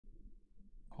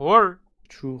Horror.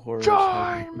 True horror is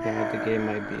how bad the game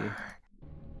might be.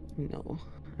 No.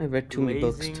 I read too many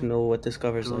books to know what this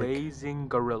cover's like. Glazing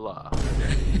Gorilla.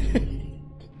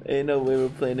 Ain't no way we're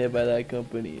playing it by that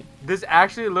company. This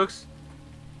actually looks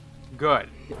good.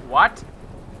 What?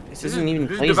 This isn't even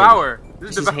This is Glazing. Devour.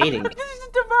 This is hating. This is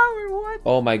Devour. What?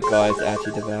 Oh my god, it's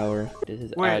actually Devour. This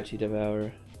is actually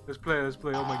Devour. Let's play. Let's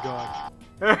play. Oh my god.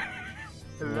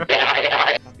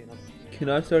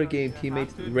 Cannot start a game,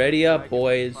 teammates. Ready up,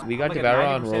 boys. We got Like a Devour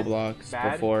on 90% Roblox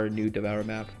bad. before new Devour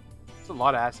map. It's a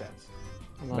lot of assets.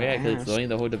 Oh yeah, because it's loading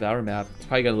the whole Devour map. It's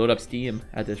probably gonna load up Steam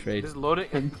at this rate. This loading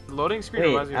screen Wait,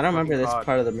 reminds me I of don't remember fucking this COD.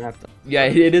 part of the map though. Yeah,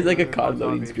 it is like a COD COD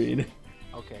loading zombies. screen.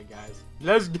 Okay, guys.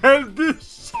 Let's get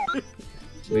this shit.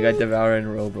 We got Devour in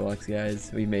Roblox,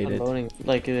 guys. We made it. Loading,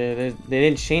 like they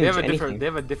didn't change They have a anything. different. They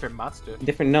have a different monster.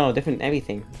 Different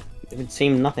everything. Different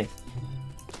same nothing.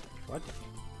 What?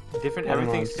 Different I don't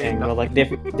know what everything. I'm Same saying, but nothing. like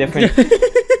different,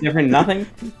 different nothing,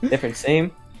 different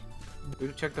same. We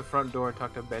should check the front door and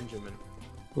talk to Benjamin.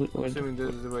 I'm assuming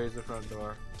this is the way is the front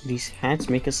door. These hats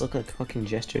make us look like fucking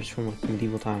gestures from like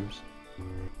medieval times.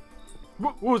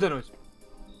 What was that noise?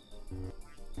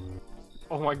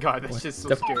 Oh my god, that's just so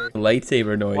The scary.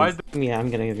 lightsaber noise. Why is the Yeah, I'm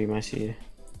gonna give you my seed.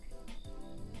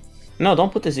 No,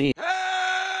 don't put the Z.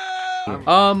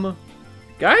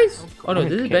 Guys? Oh no, I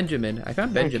this is can't- Benjamin. I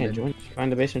found I can't Benjamin. join.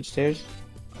 Find the basement stairs.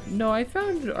 No, I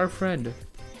found our friend.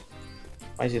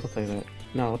 Why does he look like that?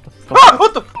 No, what the Ah, fuck?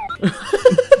 what the?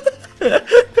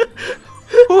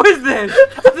 Who is this?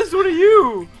 This is one of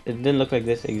you. It didn't look like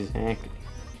this exactly.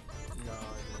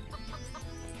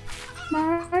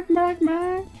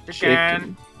 No. Chicken.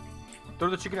 Chicken. Throw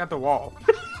the chicken at the wall.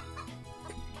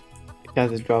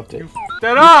 Guys, it dropped it. You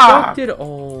f***ed it up. Fucked it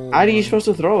all. How are you supposed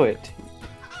to throw it?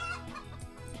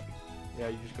 Yeah,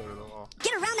 you just go to the wall.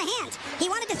 Get around the hand. He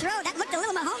wanted to throw. That looked a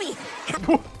little Mahomey.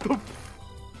 What the f-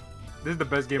 This is the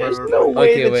best game There's I've ever no played.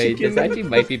 way Okay, the wait. chicken- This actually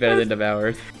might be better than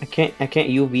Devour. I can't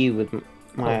UV with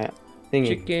my thingy.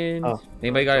 Chickens. Oh.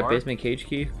 Anybody got a Sorry? basement cage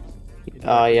key?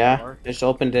 Yeah. Just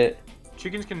opened it.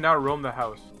 Chickens can now roam the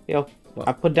house. Yo, What?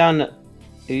 I put down. Are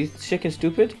these chickens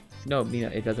stupid? No, Mina,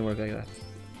 it doesn't work like that.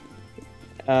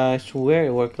 I swear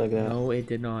it worked like that. No, it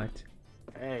did not.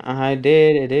 Hey. I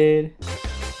did. It did.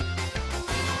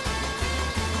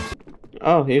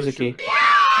 Oh, here's the key.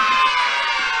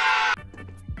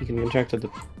 You can interact with the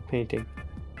painting.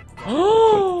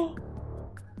 Oh!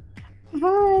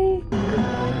 Hi.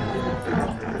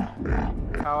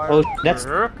 However, Oh, that's-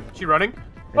 she running.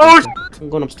 Oh, I'm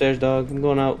going upstairs, dog. I'm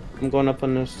going out. I'm going up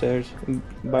on the stairs.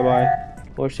 Bye bye.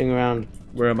 Horsing around.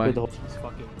 Where am I? With the she's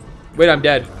fucking. Wait, I'm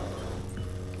dead.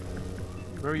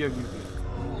 Where are you?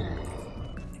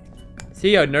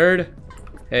 See ya, nerd.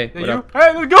 Hey, Yeah, what you? up?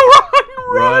 Hey, let's go!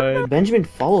 Run! Run. Benjamin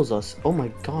follows us. Oh my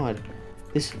god.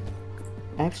 This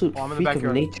absolute Oh, I'm in the freak of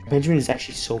backyard. nature. Benjamin is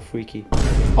actually so freaky.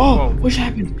 Whoa. Oh, what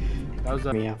happened? That was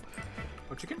Me out.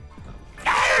 a chicken.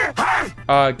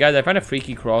 Guys, I found a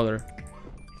freaky crawler.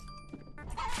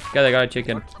 Guys, I got a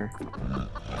chicken.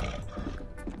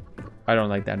 I don't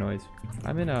like that noise.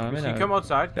 I'm in You a come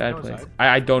outside. bad Come place. outside.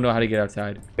 I don't know how to get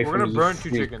outside. Wait We're for gonna me, burn you 2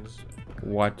 freak. chickens.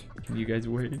 What? Can you guys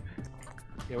wait?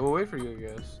 Yeah, we'll wait for you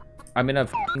guys. I'm in a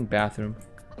f***ing bathroom.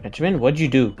 Benjamin, what'd you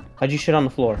do? How'd you shit on the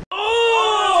floor?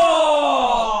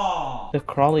 The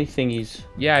crawly thingies.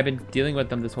 Yeah, I've been dealing with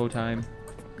them this whole time.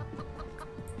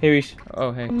 Here he's.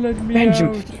 Oh, hey.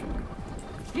 Benjamin.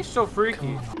 He's so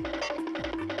freaky.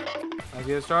 I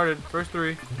get it started. First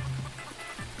 3.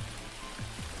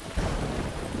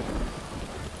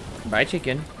 Bye,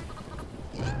 chicken.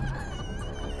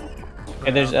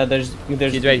 Okay, there's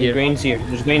He's right here. grains here.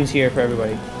 There's grains here for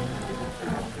everybody.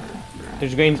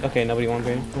 There's grains. Okay, nobody want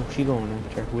grain. Oh, she going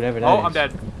after whatever that is. Oh, I'm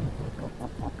dead.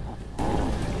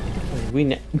 We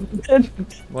ne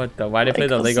What the? Why did I play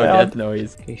the Like Lego sound. death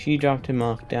noise? Okay, she dropped him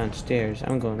off downstairs.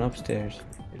 I'm going upstairs.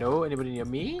 Hello, anybody near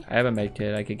me? I have a med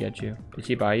kit. I could get you. Did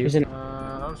she buy you? Isn't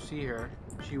I don't see her.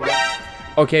 She went.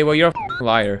 Okay, well, you're a f***ing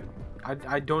liar.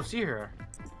 I don't see her.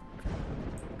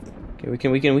 okay?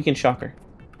 We can shock her.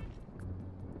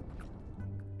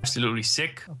 Absolutely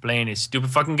sick of playing this stupid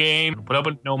fucking game. Put up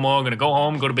with it no more. I'm gonna go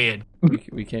home, go to bed.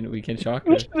 We can shock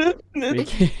her. We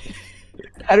can.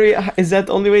 How do we? Is that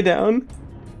the only way down?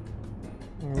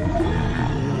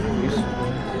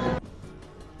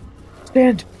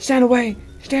 Stand away!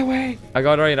 Stay away! I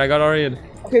got Orion.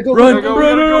 Okay, go, Run, go,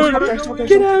 run, go, run, stop run. there, stop there,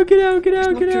 Get stop out, get out, get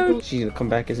out, get there. out. She's gonna come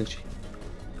back, isn't she?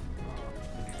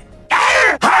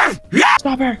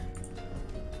 Stop her!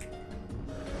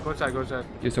 Go inside. Go inside.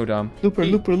 You're so dumb.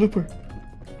 Looper.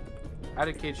 Add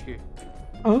a cage key.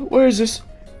 Oh, where is this?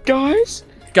 Guys?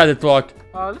 Guys, it's locked.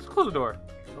 Let's close the door.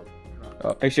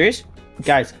 Are you serious?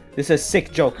 Guys, this is a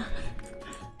sick joke.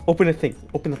 Open the thing.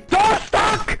 Open the.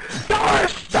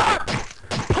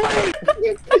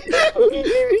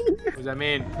 What does that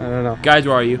mean? I don't know. Guys,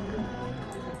 where are you?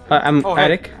 I'm Oh, hey.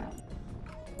 attic.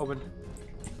 Open.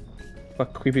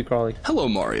 Fuck, creepy crawly. Hello,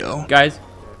 Mario. Guys,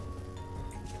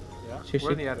 Yeah. Shush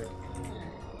We're in it. the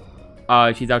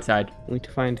attic. she's outside. We need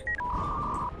to find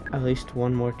at least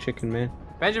one more chicken, man.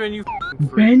 Benjamin, you f***ing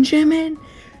freak. Benjamin,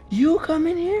 you come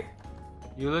in here?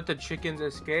 You let the chickens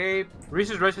escape.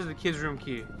 Reese's right is the kids' room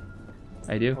key.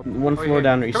 I do. One Oh, floor yeah.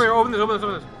 down, Reese. Come here, open this, open this,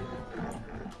 open this.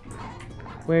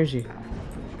 Where is he?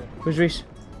 Where's Reese?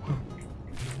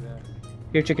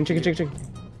 Here, chicken.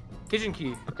 Kitchen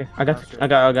key. Okay, I got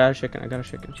a chicken.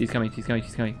 She's coming. She's coming.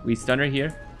 She's coming. We stun her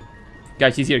here.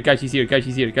 Guys, she's here. Guys, she's here. Guys,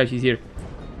 she's here. Guys, she's here.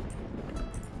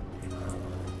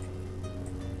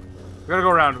 We gotta go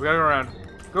around. We gotta go around.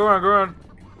 Go around. Go around.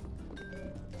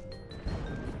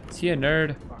 See a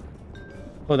nerd.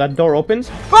 Oh, that door opens?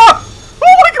 Ah!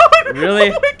 Oh my god!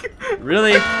 Really? Oh my god!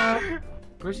 Really?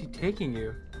 Where's he taking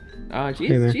you? She's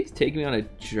Hey, man. she's taking me on a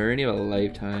journey of a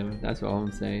lifetime. That's all I'm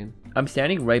saying. I'm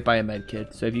standing right by a med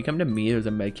kit, so if you come to me, there's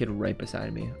a med kit right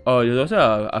beside me. Oh, there's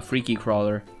also a freaky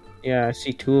crawler. Yeah, I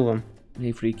see two of them.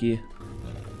 Hey, freaky.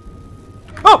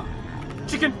 Oh!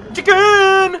 Chicken! Chicken!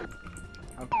 Oh,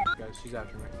 guys, she's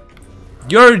after me.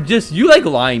 You like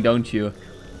lying, don't you?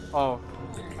 Oh.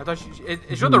 I thought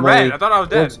it showed the red. I thought I was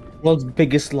dead. World's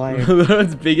biggest liar.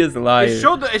 That's biggest liar. It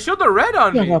showed the red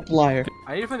on Shut me. up, liar.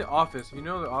 I need to find the office. If you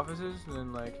know where the office is,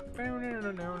 then like.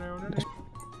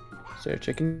 Is there a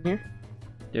chicken here?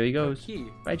 There he goes. Key.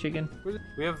 Bye, chicken.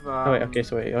 We have. Oh wait, okay,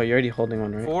 so wait. Oh, you're already holding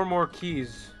one, right? 4 more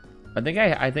keys. I think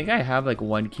I have like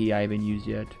one key I haven't used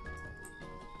yet.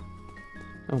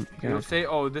 Oh my It'll god. say,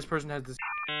 oh, this person has this.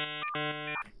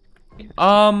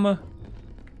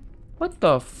 What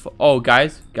the f? Oh,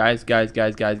 guys. What?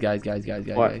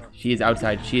 She is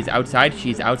outside. She is outside.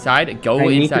 She's outside. Go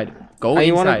inside. Go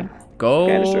inside. Go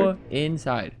canister.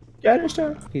 inside. Yeah, please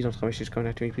don't tell me she's coming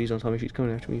after me. Please don't tell me she's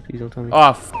coming after me. Please don't tell me.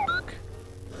 Oh, fuck.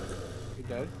 You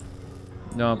dead?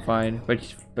 No, I'm fine. But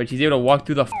she's able to walk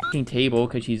through the fucking table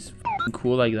because she's fucking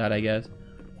cool like that, I guess.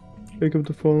 Pick up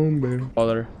the phone, man. Call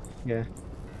her. Yeah.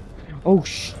 Oh,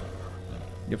 shh.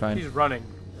 You're fine. She's running.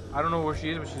 I don't know where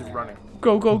she is, but she's running.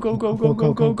 Go.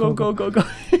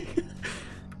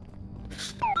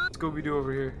 Scooby-Doo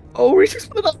over here. Oh, Reese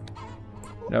split up.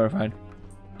 No, we're fine.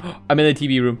 I'm in the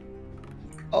TV room.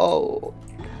 Oh.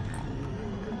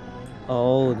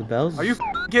 Oh, the bells. Are you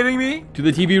kidding me? To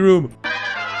the TV room.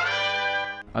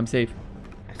 I'm safe.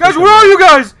 Guys, where are you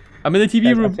guys? I'm in the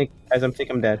TV room. I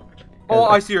think I'm dead. Oh,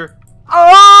 I see her.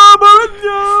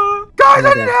 Oh, guys,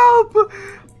 I need help.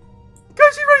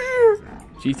 Guys, she's right here.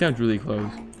 She sounds really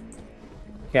close.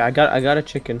 Yeah, I got a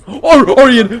chicken. Oh,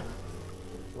 Orion!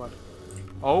 What?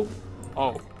 Oh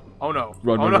no.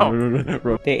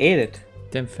 Run. They ate it.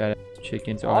 Them fat ass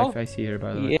chickens. Oh. If I see her,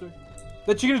 by the way. Yeah.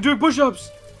 That chicken is doing push-ups.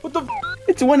 What the?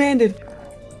 It's one-handed.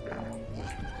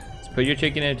 Just put your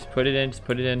chicken in. Just put it in.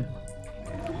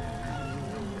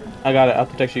 I got it. I'll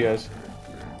protect you guys.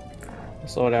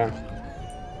 Slow down.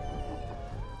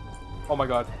 Oh my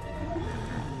god.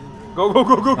 Go.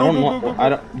 I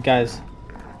don't. Guys,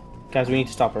 we need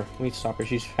to stop her.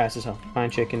 She's fast as hell.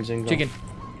 Find chickens and go. Chicken.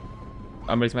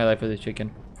 I'm risking my life for this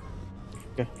chicken.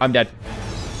 Okay. I'm dead.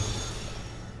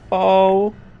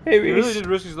 Oh, hey, He Reese. really did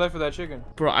risk his life for that chicken.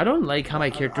 Bro, I don't like how my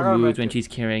character I don't moves like when it. she's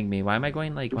carrying me. Why am I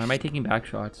taking back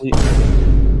shots? Oh,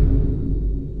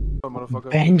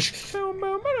 motherfucker. Bench.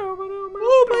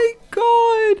 Oh my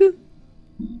god!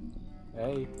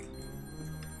 Hey.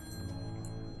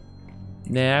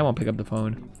 Nah, I won't pick up the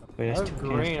phone. Wait, That's two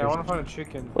green. I canisters. want to find a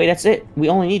chicken. Wait, that's it. We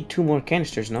only need 2 more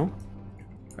canisters, no?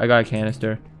 I got a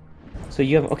canister. So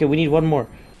you have. Okay, we need 1 more.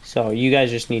 So you guys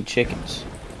just need chickens.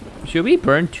 Should we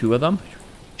burn 2 of them?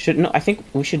 I think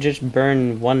we should just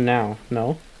burn 1 now.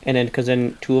 No, and then because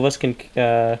then 2 of us can.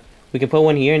 We can put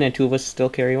 1 here, and then 2 of us still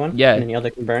carry 1. Yeah. And then the other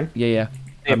can burn. Yeah.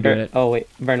 I'm doing it. Oh wait,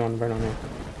 burn one. Yeah.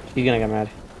 She's gonna get mad.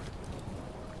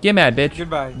 Get mad, bitch.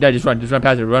 Goodbye. Yeah, just run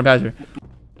past her.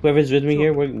 Whoever's with me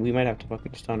here, we might have to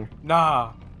fucking stun her.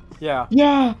 Nah. Yeah.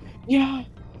 Yeah.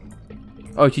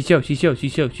 Oh, she's chill. She's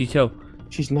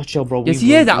not chill, bro. Yes,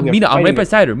 she is. Mina, I'm right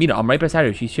beside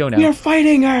her. She's chill now. We are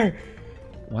fighting her.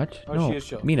 What? Oh, No, she is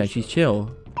chill. Mina, she's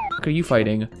chill. What are you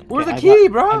fighting? Where's the Okay, key,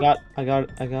 bro? I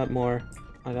got more.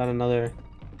 I got another.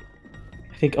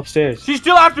 I think upstairs. She's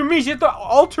still after me. She's at the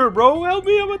altar, bro. Help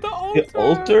me. I'm at the altar. The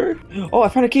altar? Oh, I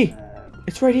found a key.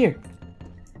 It's right here.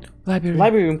 Library.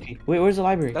 Library room key. Wait, where's the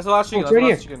library? That's the last chicken. Oh,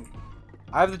 That's it's the right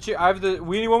last chicken. I have the.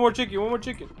 We need 1 more chicken. 1 more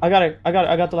chicken. I got it. I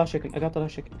got the last chicken.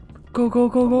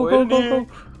 Go.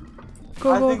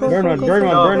 I think this Burn is one, easy burn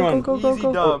one, dub. burn one. Easy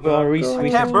dub. Go on, Reese, I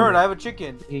Reese. can't burn. I have a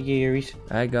chicken. Yeah, Reese.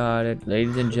 I got it,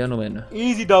 ladies and gentlemen.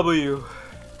 Easy W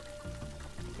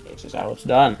This is how it's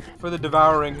done. for the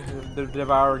Devour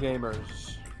gamers.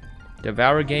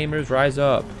 Devour gamers, rise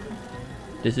up.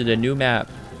 This is a new map.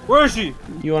 Where is she?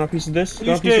 You want a piece of this? You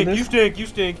want a piece of stink. this? You stink. You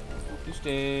stink. You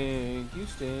stink. You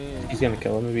stink. He's gonna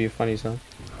kill him. It'd be funny, son.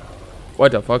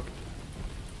 What the fuck?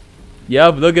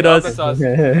 Yep, look at That's us.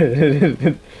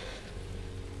 us.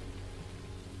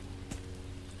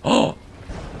 Oh,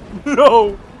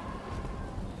 No.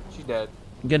 She's dead.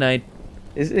 good night.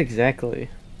 Is it exactly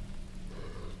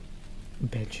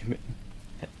Benjamin?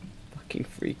 That fucking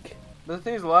freak. But the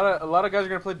thing is, a lot of guys are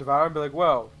gonna play Devour and be like,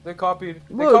 "Well, they copied."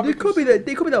 Well, they copied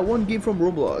that one game from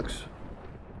Roblox.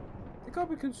 They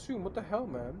copied Consume. What the hell,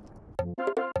 man?